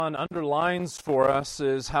John underlines for us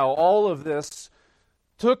is how all of this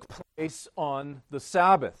took place on the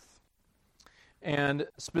Sabbath. And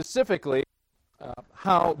specifically,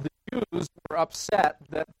 how the Jews were upset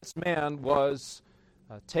that this man was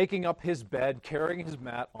taking up his bed, carrying his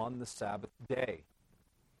mat on the Sabbath day.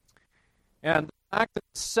 And the fact that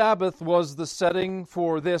Sabbath was the setting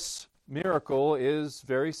for this miracle is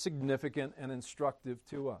very significant and instructive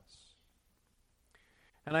to us.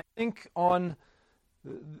 And I think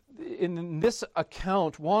in this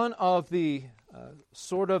account, one of the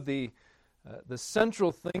the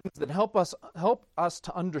central things that help us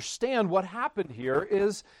to understand what happened here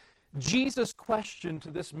is Jesus' question to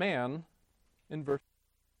this man in verse.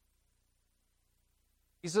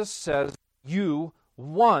 Jesus says, "You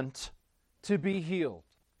want to be healed."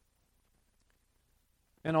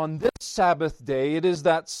 And on this Sabbath day, it is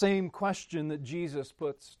that same question that Jesus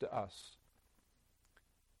puts to us.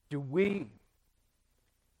 Do we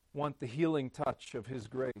want the healing touch of His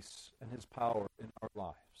grace and His power in our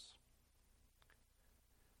lives?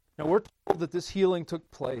 Now, we're told that this healing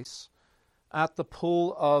took place at the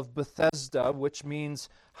pool of Bethesda, which means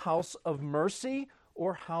house of mercy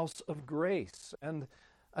or house of grace. And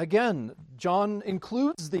again, John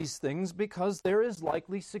includes these things because there is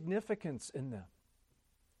likely significance in them.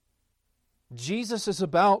 Jesus is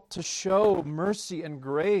about to show mercy and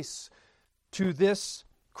grace to this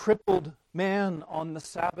crippled man on the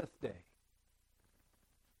Sabbath day.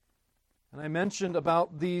 And I mentioned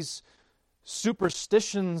about these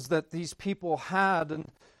superstitions that these people had, and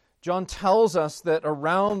John tells us that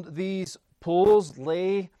around these pools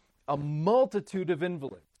lay a multitude of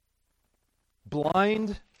invalids.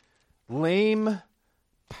 Blind, lame,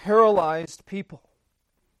 paralyzed people.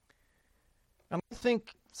 And I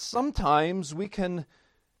think sometimes we can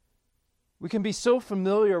be so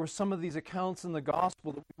familiar with some of these accounts in the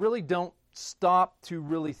gospel that we really don't stop to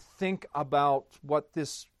really think about what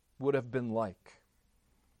this would have been like.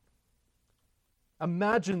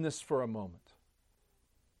 Imagine this for a moment.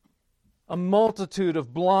 A multitude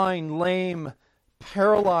of blind, lame,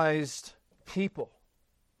 paralyzed people.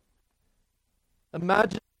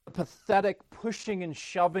 Imagine the pathetic pushing and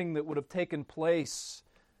shoving that would have taken place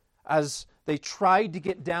as they tried to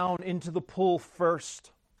get down into the pool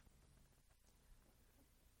first.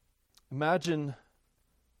 Imagine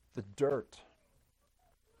the dirt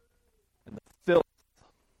and the filth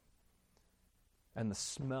and the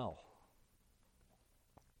smell.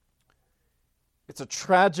 It's a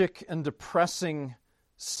tragic and depressing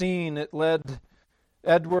scene. It led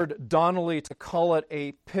Edward Donnelly to call it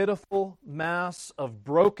a pitiful mass of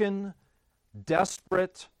broken,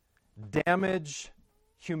 desperate, damaged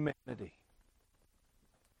humanity.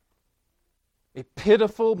 A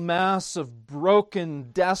pitiful mass of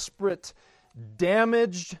broken, desperate,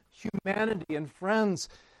 damaged humanity. And friends,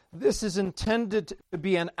 this is intended to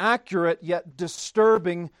be an accurate yet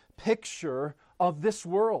disturbing picture of this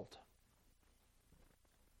world.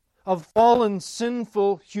 Of fallen,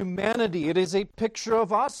 sinful humanity. It is a picture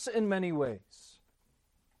of us in many ways.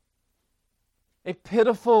 A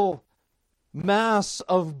pitiful mass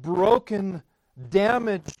of broken,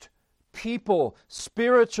 damaged people,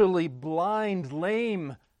 spiritually blind,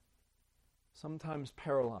 lame, sometimes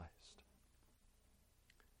paralyzed.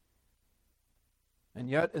 And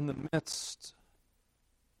yet, in the midst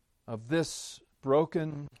of this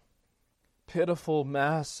broken, pitiful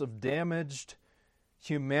mass of damaged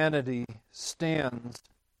humanity stands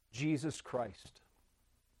Jesus Christ,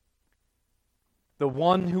 the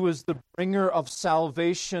one who is the bringer of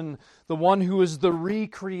salvation, the one who is the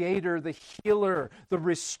recreator, the healer, the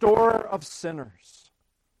restorer of sinners.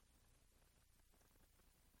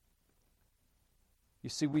 You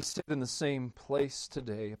see, we sit in the same place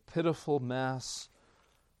today, a pitiful mass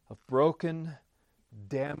of broken,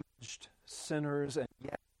 damaged sinners, and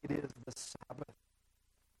yet it is the Sabbath.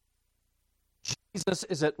 Jesus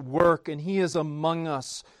is at work, and He is among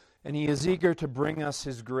us, and He is eager to bring us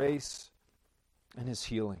His grace and His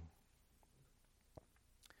healing.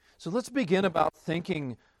 So let's begin about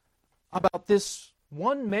thinking about this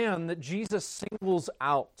one man that Jesus singles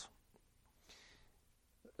out.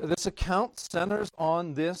 This account centers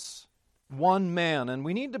on this one man, and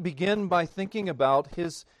we need to begin by thinking about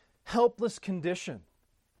his helpless condition.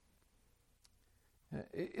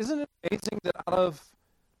 Isn't it amazing that out of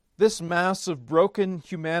this mass of broken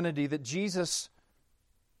humanity that Jesus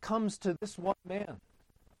comes to this one man?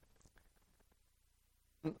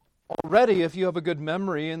 Already, if you have a good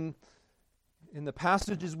memory, in the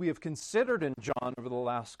passages we have considered in John over the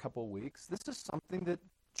last couple of weeks, this is something that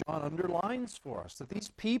John underlines for us, that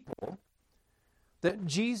these people that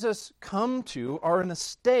Jesus come to are in a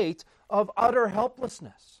state of utter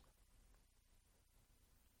helplessness.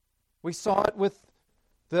 We saw it with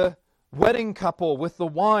the wedding couple with the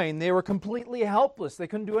wine. They were completely helpless. They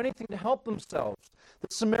couldn't do anything to help themselves. The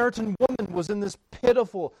Samaritan woman was in this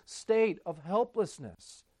pitiful state of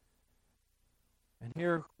helplessness. And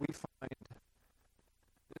here we find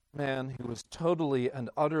this man who was totally and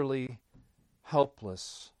utterly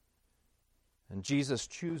helpless. And Jesus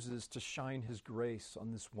chooses to shine his grace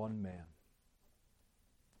on this one man.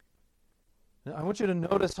 Now, I want you to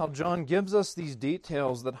notice how John gives us these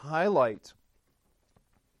details that highlight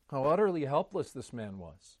how utterly helpless this man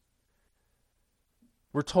was.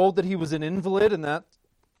 We're told that he was an invalid, and that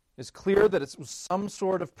is clear that it was some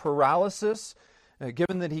sort of paralysis,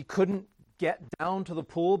 given that he couldn't get down to the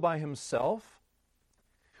pool by himself.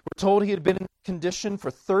 We're told he had been in condition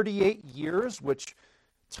for 38 years, which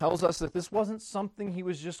tells us that this wasn't something he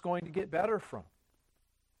was just going to get better from.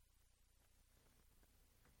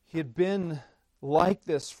 He had been like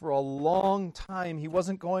this for a long time. He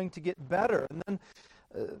wasn't going to get better. And then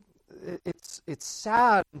it's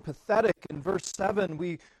sad and pathetic. In verse 7,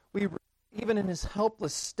 we even in his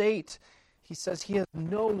helpless state, he says he has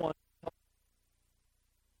no one.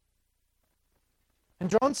 And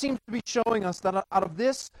John seems to be showing us that out of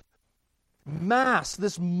this mass,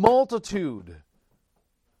 this multitude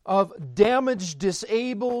of damaged,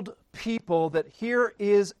 disabled people, that here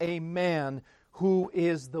is a man who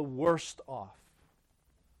is the worst off.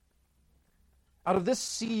 Out of this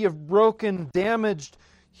sea of broken, damaged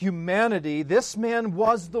humanity, this man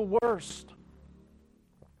was the worst.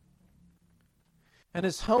 And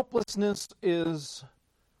his helplessness is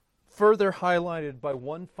further highlighted by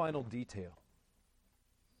one final detail.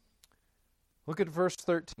 Look at verse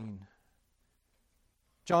 13.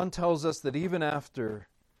 John tells us that even after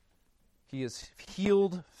he is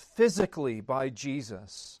healed physically by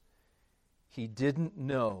Jesus, he didn't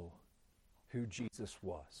know who Jesus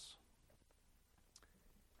was.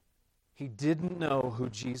 He didn't know who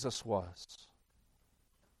Jesus was.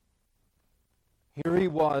 Here he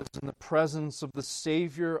was in the presence of the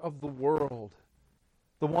Savior of the world,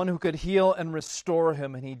 the one who could heal and restore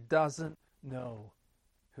him, and he doesn't know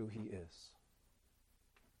who he is.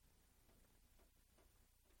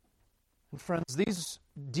 And friends, these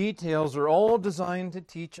details are all designed to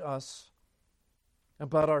teach us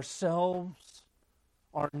about ourselves,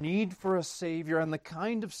 our need for a Savior, and the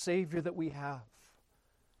kind of Savior that we have.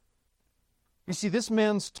 You see, this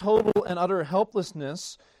man's total and utter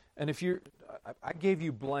helplessness, and if you're, I gave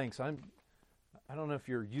you blanks. I don't know if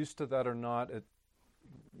you're used to that or not.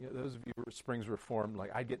 Those of you who are Springs Reformed,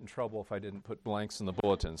 I'd get in trouble if I didn't put blanks in the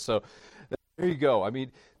bulletin. So there you go. I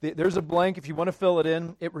mean, there's a blank. If you want to fill it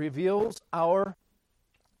in, it reveals our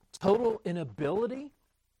total inability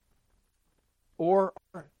or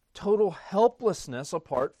our total helplessness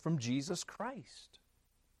apart from Jesus Christ.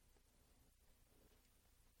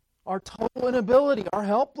 Our total inability, our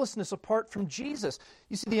helplessness apart from Jesus.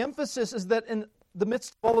 You see, the emphasis is that in the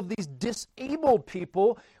midst of all of these disabled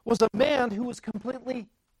people was a man who was completely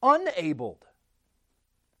unabled.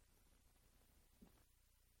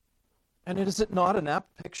 And is it not an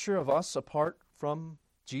apt picture of us apart from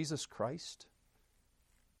Jesus Christ?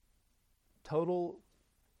 Total,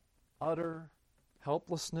 utter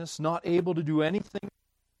helplessness, not able to do anything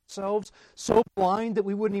ourselves, so blind that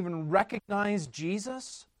we wouldn't even recognize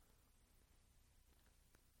Jesus.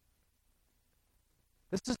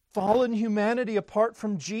 This is fallen humanity apart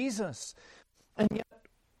from Jesus. And yet,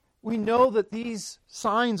 we know that these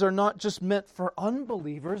signs are not just meant for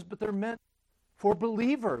unbelievers, but they're meant for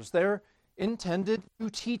believers. They're intended to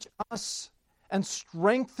teach us and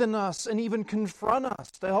strengthen us and even confront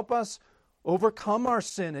us, to help us overcome our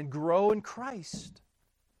sin and grow in Christ.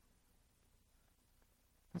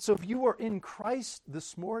 And so if you are in Christ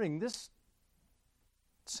this morning, this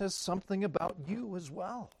says something about you as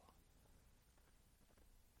well.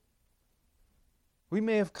 We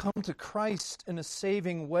may have come to Christ in a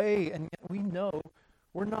saving way, and yet we know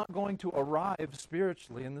we're not going to arrive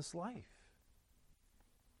spiritually in this life.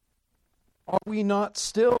 Are we not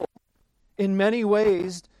still, in many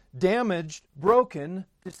ways, damaged, broken,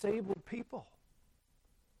 disabled people?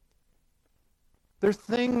 There are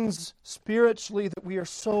things spiritually that we are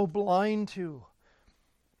so blind to.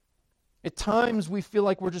 At times we feel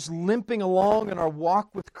like we're just limping along in our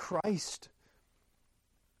walk with Christ.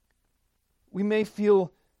 We may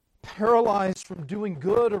feel paralyzed from doing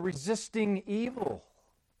good or resisting evil.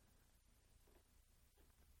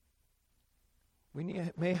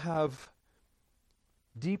 We may have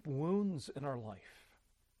deep wounds in our life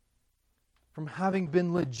from having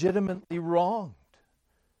been legitimately wronged.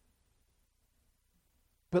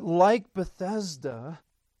 But like Bethesda,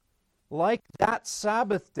 like that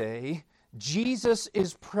Sabbath day, Jesus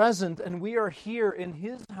is present, and we are here in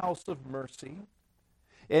His house of mercy,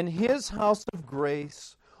 in His house of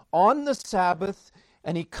grace, on the Sabbath,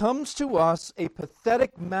 and He comes to us, a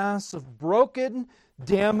pathetic mass of broken,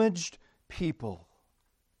 damaged people.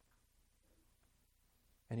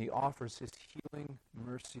 And He offers His healing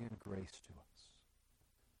mercy and grace to us.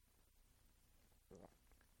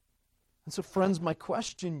 And so, friends, my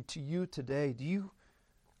question to you today, do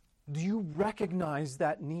you recognize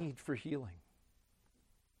that need for healing?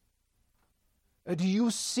 Do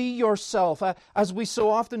you see yourself, as we so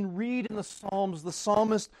often read in the Psalms, the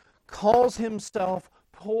psalmist calls himself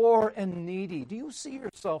poor and needy. Do you see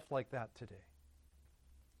yourself like that today?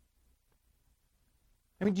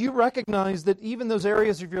 I mean, do you recognize that even those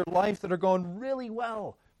areas of your life that are going really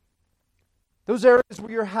well, those areas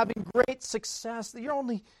where you're having great success, that you're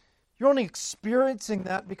only experiencing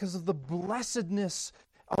that because of the blessedness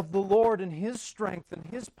of the Lord and His strength and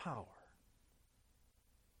His power?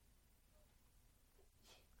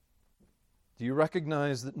 Do you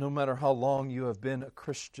recognize that no matter how long you have been a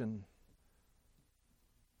Christian,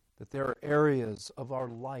 that there are areas of our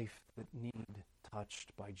life that need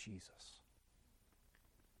touched by Jesus?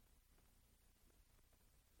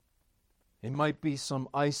 It might be some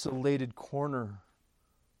isolated corner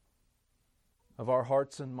of our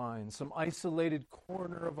hearts and minds, some isolated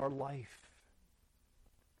corner of our life.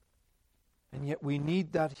 And yet we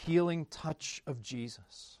need that healing touch of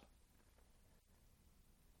Jesus.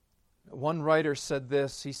 One writer said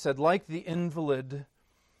this. He said, like the invalid,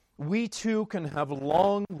 we too can have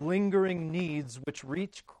long, lingering needs which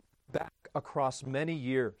reach back across many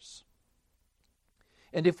years.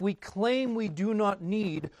 And if we claim we do not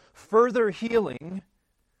need further healing,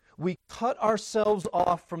 we cut ourselves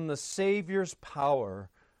off from the Savior's power,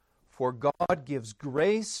 for God gives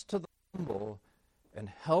grace to the humble and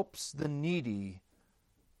helps the needy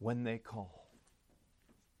when they call.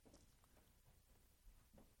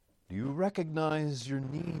 Do you recognize your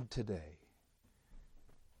need today?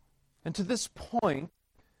 And to this point,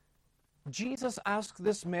 Jesus asked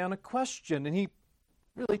this man a question, and he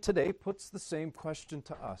really today puts the same question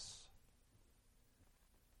to us.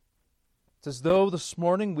 It's as though this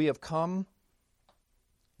morning we have come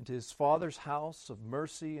into His Father's house of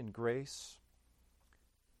mercy and grace.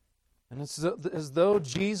 And it's as though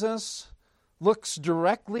Jesus looks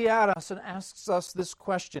directly at us and asks us this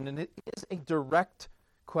question, and it is a direct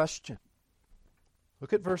question.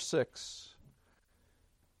 Look at verse 6.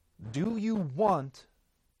 Do you want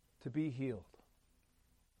to be healed?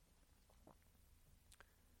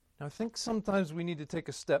 Now, I think sometimes we need to take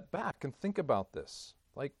a step back and think about this.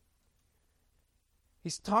 Like,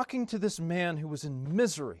 He's talking to this man who was in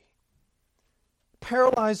misery,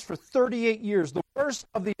 paralyzed for 38 years, the worst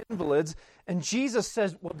of the invalids, and Jesus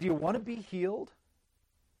says, well, do you want to be healed?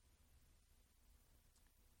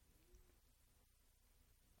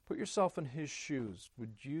 Put yourself in His shoes.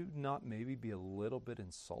 Would you not maybe be a little bit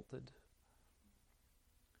insulted?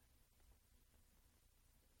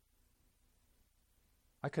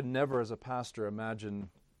 I could never, as a pastor, imagine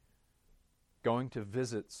going to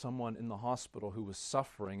visit someone in the hospital who was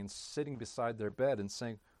suffering and sitting beside their bed and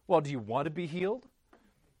saying, well, do you want to be healed?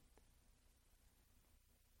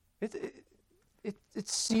 It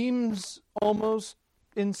seems almost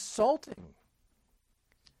insulting.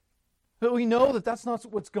 But we know that that's not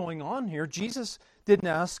what's going on here. Jesus didn't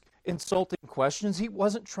ask insulting questions. He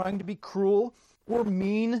wasn't trying to be cruel or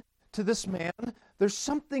mean to this man. There's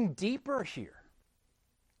something deeper here.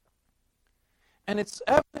 And it's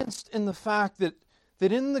evidenced in the fact that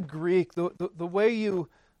in the Greek, the way you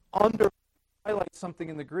highlight something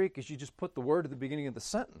in the Greek is you just put the word at the beginning of the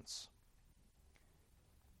sentence.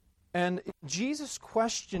 And in Jesus'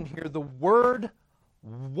 question here, the word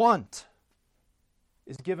want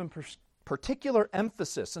is given particular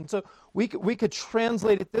emphasis. And so we could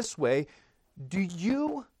translate it this way. Do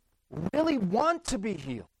you really want to be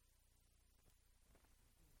healed?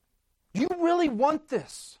 Do you really want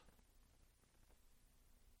this?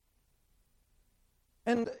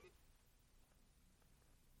 And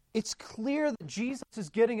it's clear that Jesus is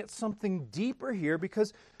getting at something deeper here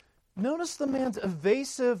because notice the man's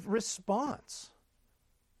evasive response.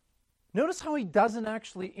 Notice how he doesn't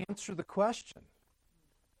actually answer the question.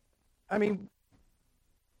 I mean,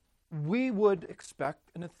 we would expect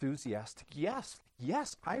an enthusiastic yes,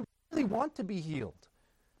 I really want to be healed.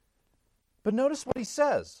 But notice what he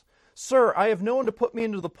says. Sir, I have no one to put me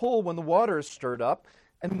into the pool when the water is stirred up,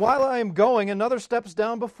 and while I am going, another steps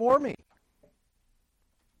down before me.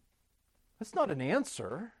 That's not an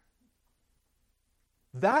answer.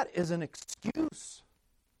 That is an excuse.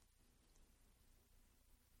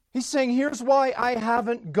 He's saying, here's why I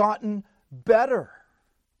haven't gotten better.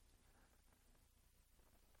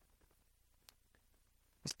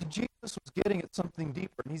 You see, Jesus was getting at something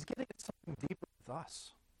deeper, and He's getting at something deeper with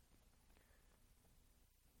us.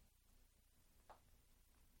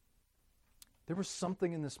 There was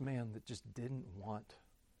something in this man that just didn't want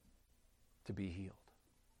to be healed.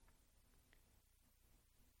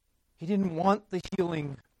 He didn't want the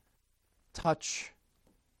healing touch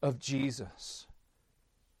of Jesus.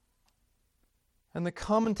 And the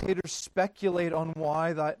commentators speculate on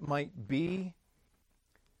why that might be.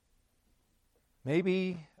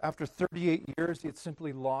 Maybe after 38 years, he had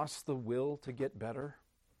simply lost the will to get better.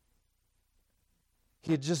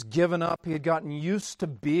 He had just given up. He had gotten used to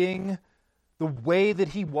being the way that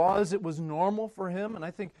he was. It was normal for him. And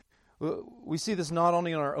I think we see this not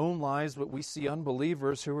only in our own lives, but we see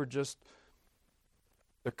unbelievers who are just,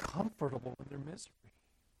 they're comfortable in their misery.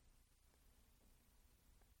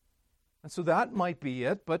 And so that might be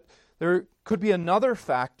it, but there could be another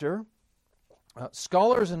factor.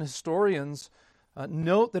 Scholars and historians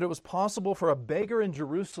note that it was possible for a beggar in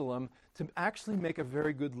Jerusalem to actually make a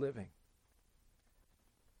very good living.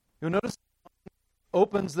 You'll notice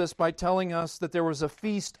opens this by telling us that there was a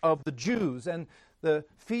feast of the Jews, and the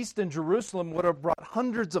feast in Jerusalem would have brought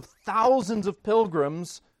hundreds of thousands of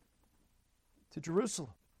pilgrims to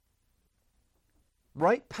Jerusalem,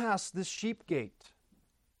 right past this sheep gate.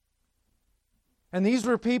 And these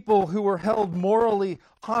were people who were held morally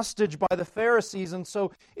hostage by the Pharisees, and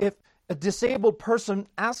so if a disabled person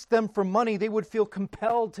asked them for money, they would feel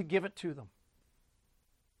compelled to give it to them.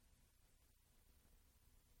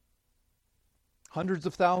 Hundreds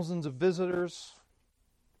of thousands of visitors.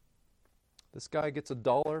 This guy gets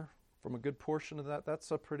 $1 from a good portion of that.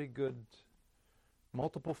 That's a pretty good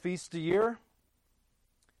multiple feasts a year.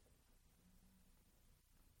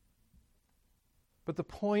 But the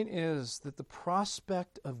point is that the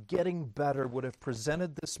prospect of getting better would have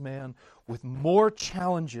presented this man with more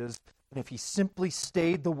challenges than if he simply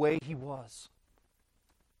stayed the way he was.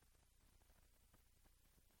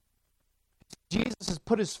 Jesus has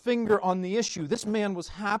put his finger on the issue. This man was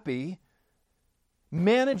happy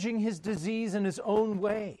managing his disease in his own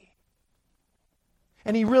way.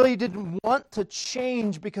 And he really didn't want to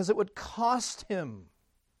change because it would cost him.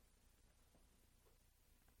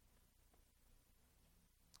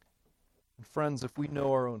 And friends, if we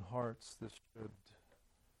know our own hearts, this should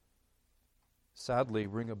sadly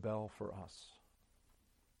ring a bell for us.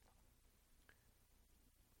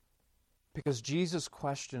 Because Jesus'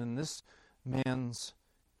 question and this man's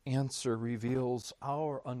answer reveals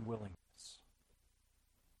our unwillingness.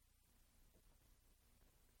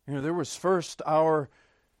 There was first our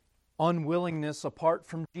unwillingness apart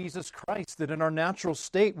from Jesus Christ, that in our natural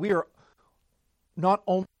state we are not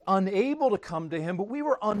only unable to come to Him, but we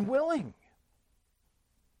were unwilling.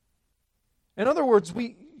 In other words,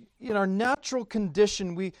 in our natural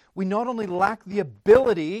condition, we not only lack the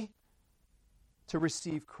ability to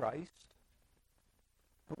receive Christ,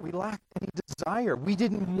 but we lacked any desire. We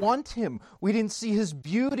didn't want Him. We didn't see His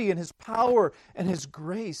beauty and His power and His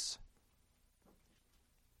grace.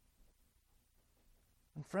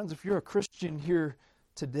 And friends, if you're a Christian here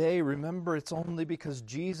today, remember it's only because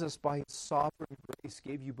Jesus, by His sovereign grace,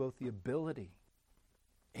 gave you both the ability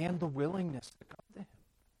and the willingness to come to Him.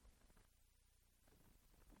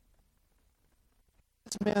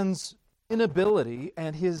 This man's inability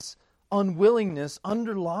and his unwillingness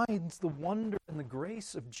underlines the wonder and the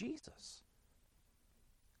grace of Jesus.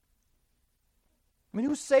 I mean,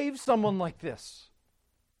 who saves someone like this?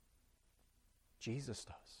 Jesus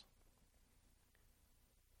does.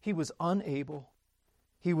 He was unable,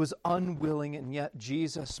 he was unwilling, and yet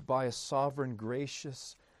Jesus, by a sovereign,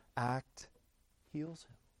 gracious act, heals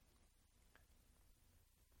him.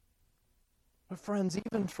 But friends,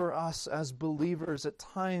 even for us as believers, at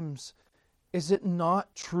times, is it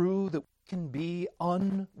not true that we can be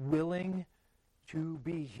unwilling to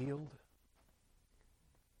be healed?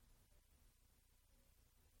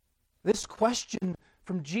 This question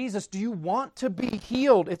from Jesus, do you want to be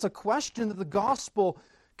healed? It's a question that the gospel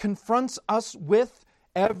confronts us with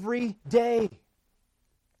every day.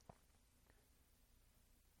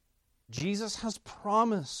 Jesus has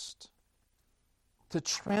promised to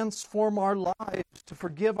transform our lives, to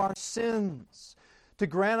forgive our sins, to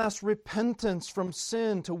grant us repentance from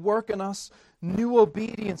sin, to work in us new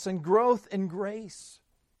obedience and growth in grace.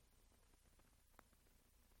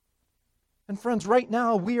 And friends, right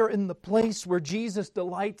now we are in the place where Jesus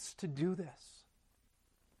delights to do this.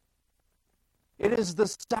 It is the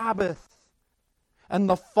Sabbath, and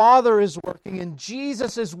the Father is working, and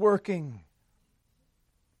Jesus is working.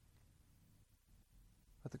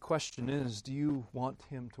 But the question is, do you want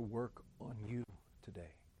Him to work on you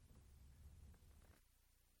today?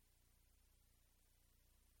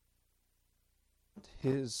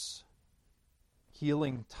 His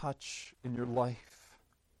healing touch in your life.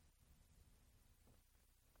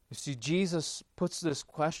 You see, Jesus puts this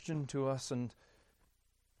question to us, and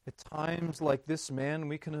at times like this man,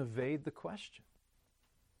 we can evade the question.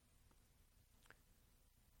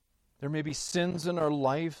 There may be sins in our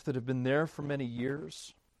life that have been there for many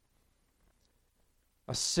years.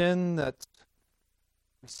 A sin that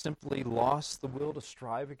we simply lost the will to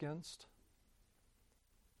strive against.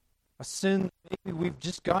 A sin that maybe we've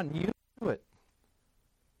just gotten used to it.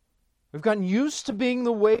 We've gotten used to being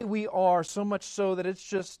the way we are, so much so that it's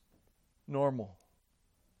just normal.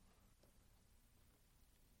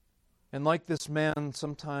 And like this man,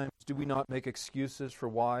 sometimes do we not make excuses for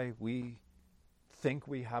why we think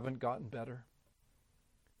we haven't gotten better?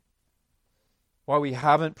 Why we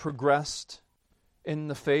haven't progressed in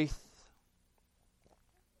the faith?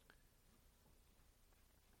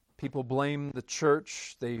 People blame the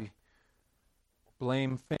church, they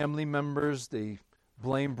blame family members, they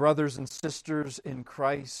blame brothers and sisters in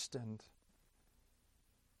Christ. And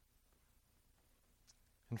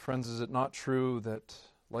friends, is it not true that,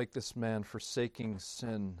 like this man, forsaking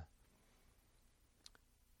sin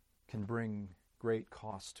can bring great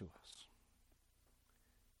cost to us?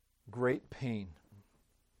 Great pain.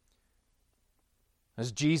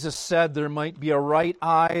 As Jesus said, there might be a right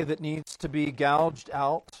eye that needs to be gouged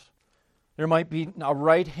out. There might be a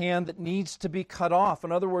right hand that needs to be cut off.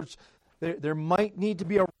 In other words, there might need to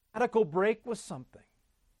be a radical break with something.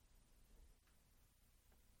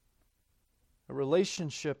 A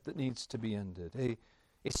relationship that needs to be ended.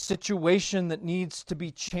 A situation that needs to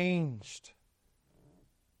be changed.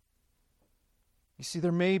 You see,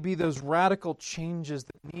 there may be those radical changes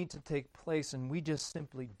that need to take place, and we just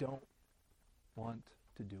simply don't want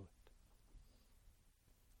to do it.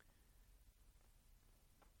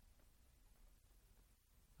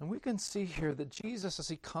 And we can see here that Jesus, as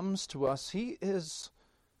He comes to us, He is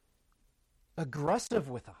aggressive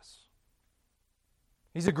with us.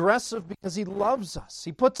 He's aggressive because He loves us.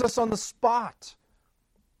 He puts us on the spot.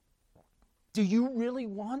 Do you really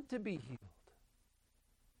want to be healed?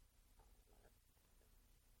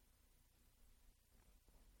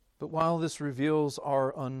 But while this reveals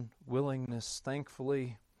our unwillingness,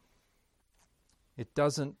 thankfully, it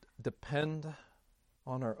doesn't depend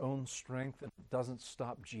on our own strength, and it doesn't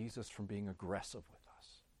stop Jesus from being aggressive with us.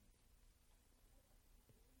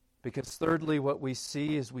 Because thirdly, what we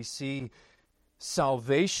see is we see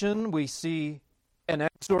salvation, we see an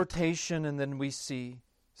exhortation, and then we see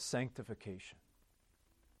sanctification.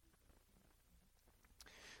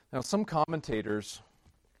 Now, some commentators,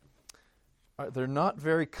 they're not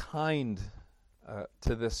very kind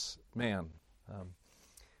to this man.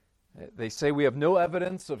 They say we have no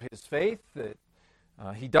evidence of his faith, that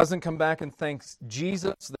he doesn't come back and thanks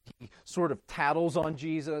Jesus, that he sort of tattles on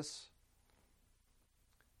Jesus.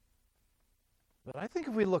 But I think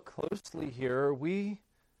if we look closely here, we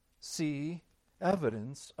see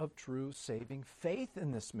evidence of true saving faith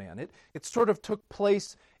in this man. It sort of took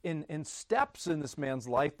place in steps in this man's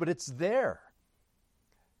life, but it's there.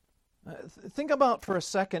 Think about for a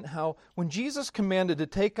second how when Jesus commanded to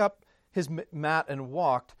take up his mat and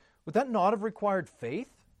walked, would that not have required faith?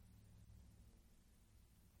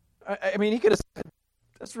 I mean, he could have said,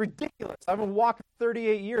 that's ridiculous. I've been walking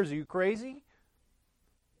 38 years. Are you crazy?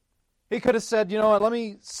 He could have said, you know what, let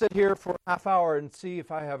me sit here for a half hour and see if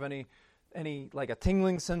I have any like a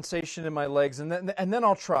tingling sensation in my legs, and then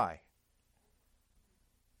I'll try.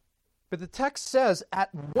 But the text says, at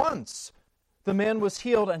once the man was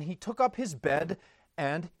healed, and he took up his bed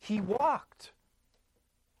and he walked.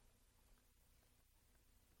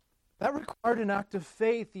 That required an act of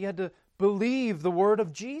faith. He had to believe the word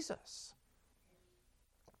of Jesus.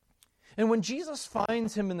 And when Jesus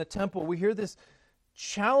finds him in the temple, we hear this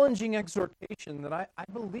challenging exhortation that I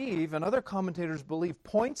believe, and other commentators believe,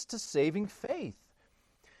 points to saving faith.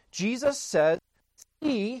 Jesus says,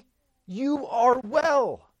 "See, you are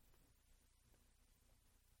well."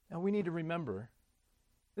 Now we need to remember,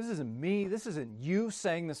 this isn't me, this isn't you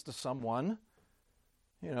saying this to someone.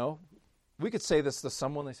 You know, we could say this to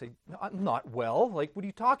someone, they say, no, I'm not well. Like, what are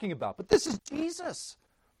you talking about? But this is Jesus.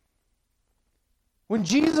 When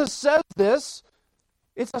Jesus says this,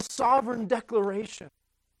 it's a sovereign declaration.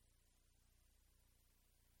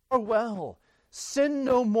 You are well. Sin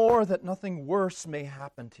no more, that nothing worse may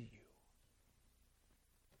happen to you.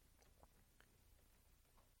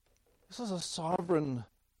 This is a sovereign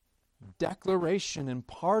declaration,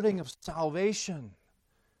 imparting of salvation.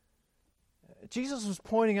 Jesus was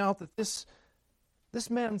pointing out that this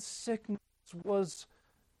man's sickness was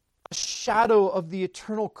a shadow of the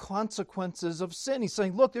eternal consequences of sin. He's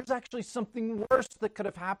saying, look, there's actually something worse that could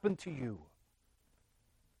have happened to you.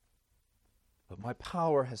 But my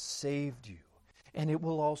power has saved you, and it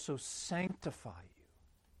will also sanctify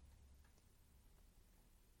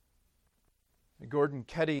you. Gordon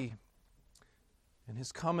Ketty, in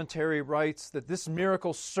his commentary, writes that this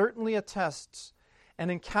miracle certainly attests and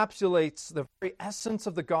encapsulates the very essence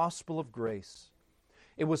of the gospel of grace.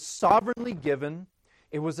 It was sovereignly given.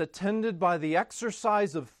 It was attended by the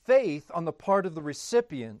exercise of faith on the part of the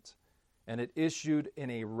recipient, and it issued in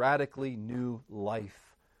a radically new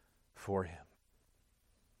life for him.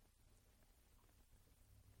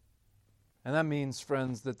 And that means,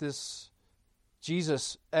 friends, that this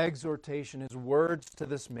Jesus' exhortation, his words to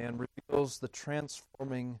this man, reveals the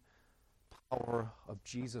transforming power of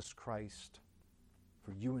Jesus Christ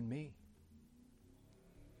for you and me.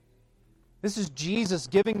 This is Jesus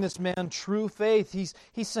giving this man true faith. He's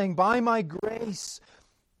saying, by my grace,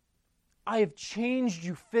 I have changed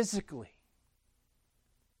you physically.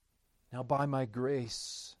 Now by my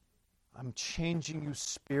grace, I'm changing you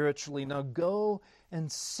spiritually. Now go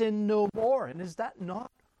and sin no more. And is that not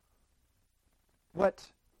what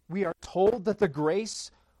we are told that the grace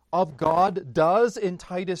of God does in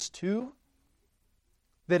Titus 2?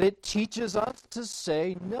 That it teaches us to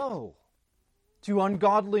say no to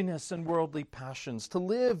ungodliness and worldly passions, to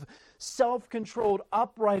live self-controlled,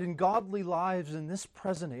 upright, and godly lives in this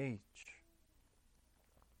present age.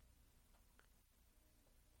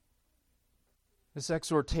 This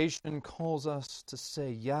exhortation calls us to say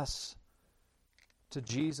yes to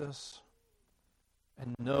Jesus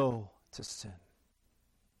and no to sin.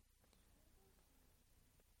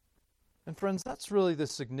 And friends, that's really the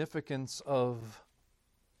significance of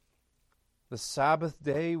the Sabbath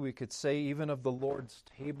day, we could say even of the Lord's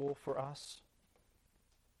table for us.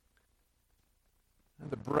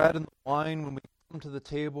 And the bread and the wine, when we come to the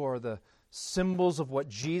table, are the symbols of what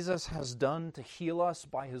Jesus has done to heal us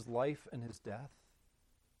by his life and his death.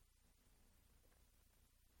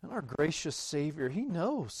 And our gracious Savior, he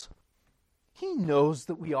knows. He knows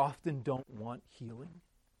that we often don't want healing.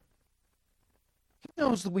 He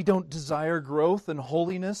knows that we don't desire growth and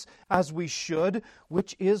holiness as we should,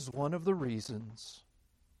 which is one of the reasons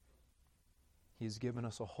he has given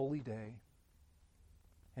us a holy day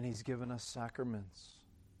and he's given us sacraments.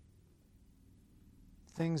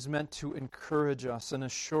 Things meant to encourage us and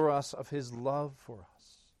assure us of his love for us.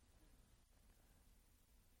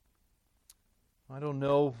 I don't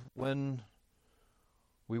know when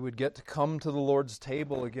we would get to come to the Lord's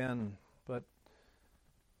table again, but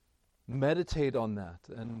meditate on that.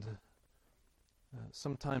 And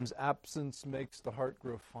sometimes absence makes the heart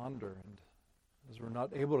grow fonder. And as we're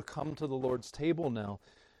not able to come to the Lord's table now,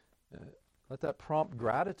 let that prompt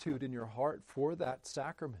gratitude in your heart for that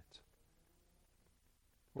sacrament.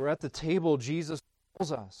 We're at the table, Jesus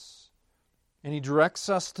calls us. And he directs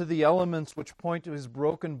us to the elements which point to his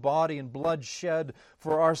broken body and blood shed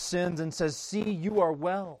for our sins and says, see, you are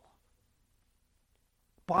well.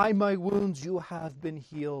 By my wounds you have been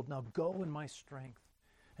healed. Now go in my strength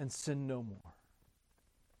and sin no more.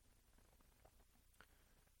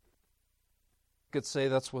 You could say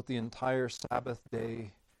that's what the entire Sabbath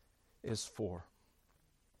day is for.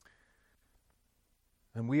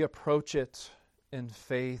 And we approach it in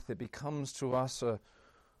faith. It becomes to us a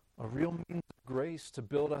real means of grace to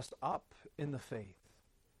build us up in the faith.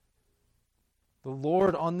 The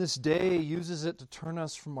Lord on this day uses it to turn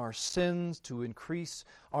us from our sins, to increase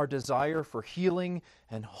our desire for healing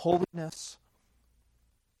and holiness,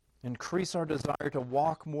 increase our desire to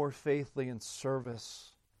walk more faithfully in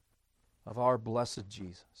service of our blessed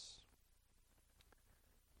Jesus.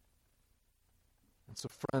 And so,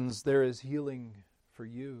 friends, there is healing for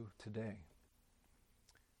you today.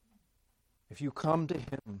 If you come to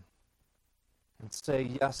him and say,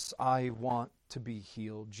 yes, I want to be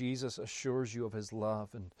healed, Jesus assures you of his love,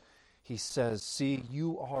 and he says, see,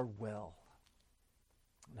 you are well.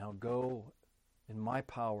 Now go in my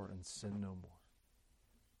power and sin no more.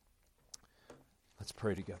 Let's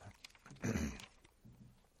pray together.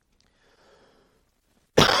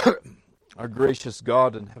 Our gracious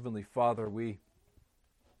God and Heavenly Father, we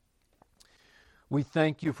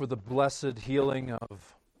thank you for the blessed healing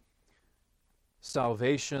of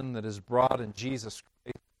salvation that is brought in Jesus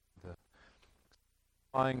Christ, the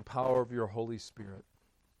sanctifying power of your Holy Spirit.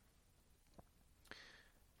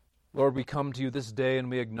 Lord, we come to you this day and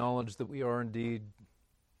we acknowledge that we are indeed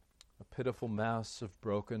a pitiful mass of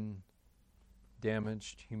broken,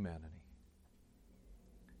 damaged humanity.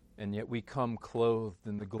 And yet we come clothed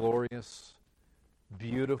in the glorious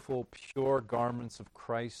beautiful, pure garments of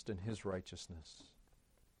Christ and his righteousness.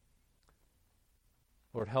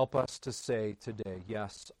 Lord, help us to say today,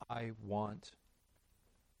 yes, I want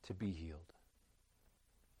to be healed.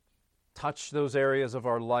 Touch those areas of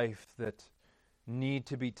our life that need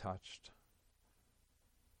to be touched.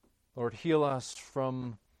 Lord, heal us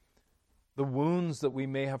from the wounds that we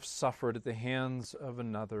may have suffered at the hands of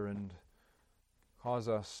another, and cause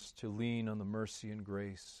us to lean on the mercy and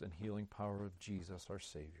grace and healing power of Jesus, our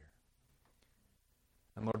Savior.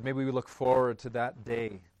 And Lord, may we look forward to that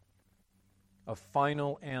day of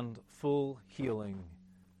final and full healing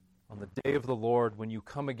on the day of the Lord, when you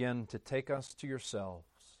come again to take us to yourselves,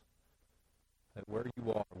 that where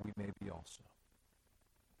you are, we may be also.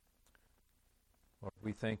 Lord,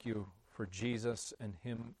 we thank you for Jesus and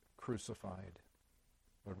him crucified.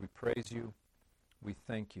 Lord, we praise you, we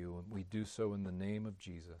thank you, and we do so in the name of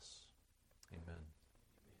Jesus. Amen.